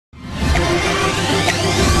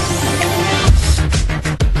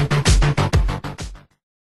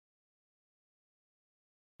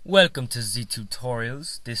Welcome to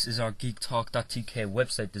ZeTutorials. This is our geektalk.tk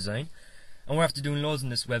website design, and we're after doing loads on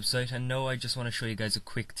this website. And now I just want to show you guys a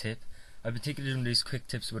quick tip. I've been thinking of doing these quick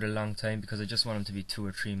tips with a long time because I just want them to be 2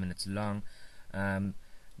 or 3 minutes long.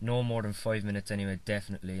 No more than 5 minutes anyway,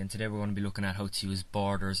 definitely. And today we're going to be looking at how to use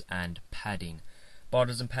borders and padding.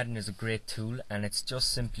 Borders and padding is a great tool, and it's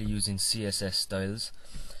just simply using CSS styles.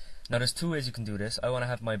 Now there's 2 ways you can do this. I want to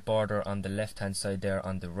have my border on the left hand side there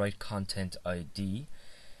on the right content ID.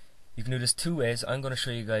 You can do this 2 ways. I'm going to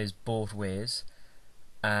show you guys both ways,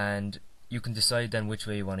 and you can decide then which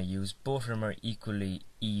way you want to use. Both of them are equally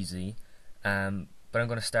easy, but I'm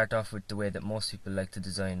going to start off with the way that most people like to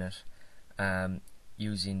design it,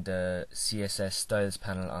 using the CSS Styles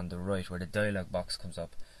panel on the right where the dialog box comes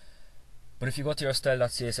up. But if you go to your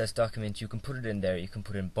style.css document, you can put it in there. You can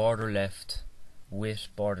put in border left width,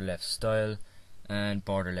 border left style, and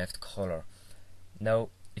border left color. Now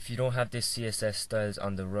if you don't have this CSS styles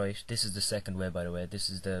on the right, this is the second way, by the way. This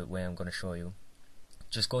is the way I'm going to show you.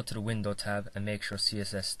 Just go to the window tab and make sure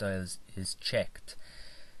CSS styles is checked.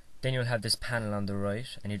 Then you'll have this panel on the right,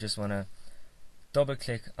 and you just want to double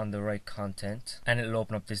click on the right content and it'll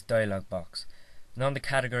open up this dialog box. Now on the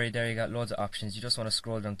category there you got loads of options. You just want to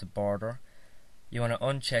scroll down to border. You want to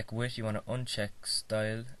uncheck width, you want to uncheck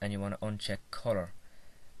style, and you want to uncheck color.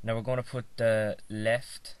 Now we're going to put the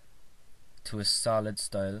left to a solid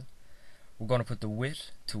style. We're going to put the width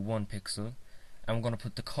to 1 pixel, and we're going to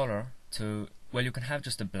put the color to, well, you can have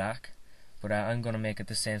just a black, but I'm going to make it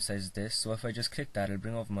the same size as this. So if I just click that, it'll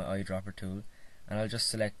bring over my eyedropper tool, and I'll just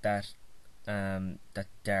select that that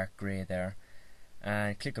dark grey there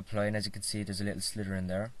and click apply, and as you can see there's a little slither in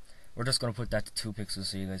there. We're just going to put that to 2 pixels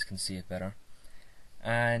so you guys can see it better.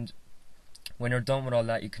 And when you're done with all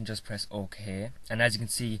that, you can just press OK, and as you can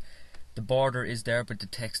see the border is there, but the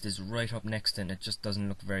text is right up next to it and it just doesn't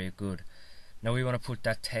look very good. Now we want to put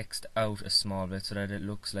that text out a small bit so that it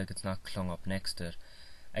looks like it's not clung up next to it.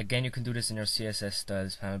 Again, you can do this in your CSS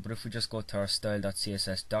styles panel, but if we just go to our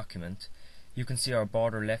style.css document, you can see our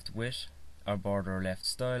border left width, our border left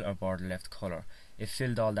style, our border left color. It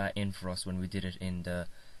filled all that in for us when we did it in the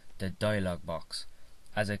dialog box.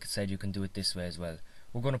 As I said, you can do it this way as well.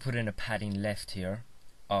 We're going to put in a padding left here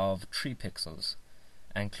of 3 pixels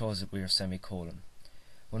and close it with your semicolon.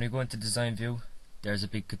 When we go into design view, there's a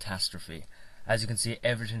big catastrophe. As you can see,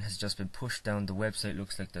 everything has just been pushed down. The website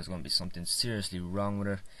looks like there's going to be something seriously wrong with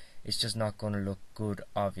it. It's just not going to look good,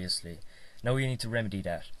 obviously. Now we need to remedy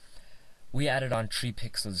that. We added on 3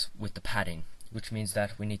 pixels with the padding, which means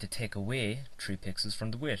that we need to take away 3 pixels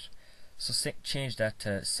from the width. So change that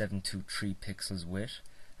to 723 pixels width,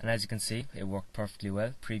 and as you can see it worked perfectly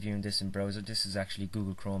well. Previewing this in browser, this is actually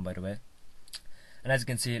Google Chrome by the way, and as you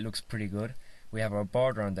can see it looks pretty good. We have our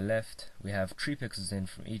border on the left, we have 3 pixels in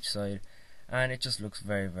from each side, and it just looks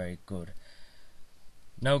very, very good.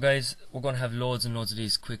 Now guys, we're going to have loads and loads of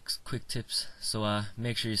these quick tips, so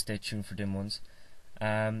make sure you stay tuned for them ones.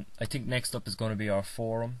 I think next up is going to be our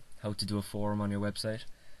forum, how to do a forum on your website,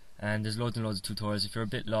 and there's loads and loads of tutorials. If you're a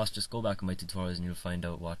bit lost, just go back on my tutorials and you'll find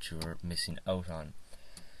out what you're missing out on.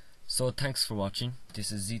 So thanks for watching.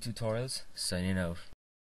 This is ZeTutorials signing out.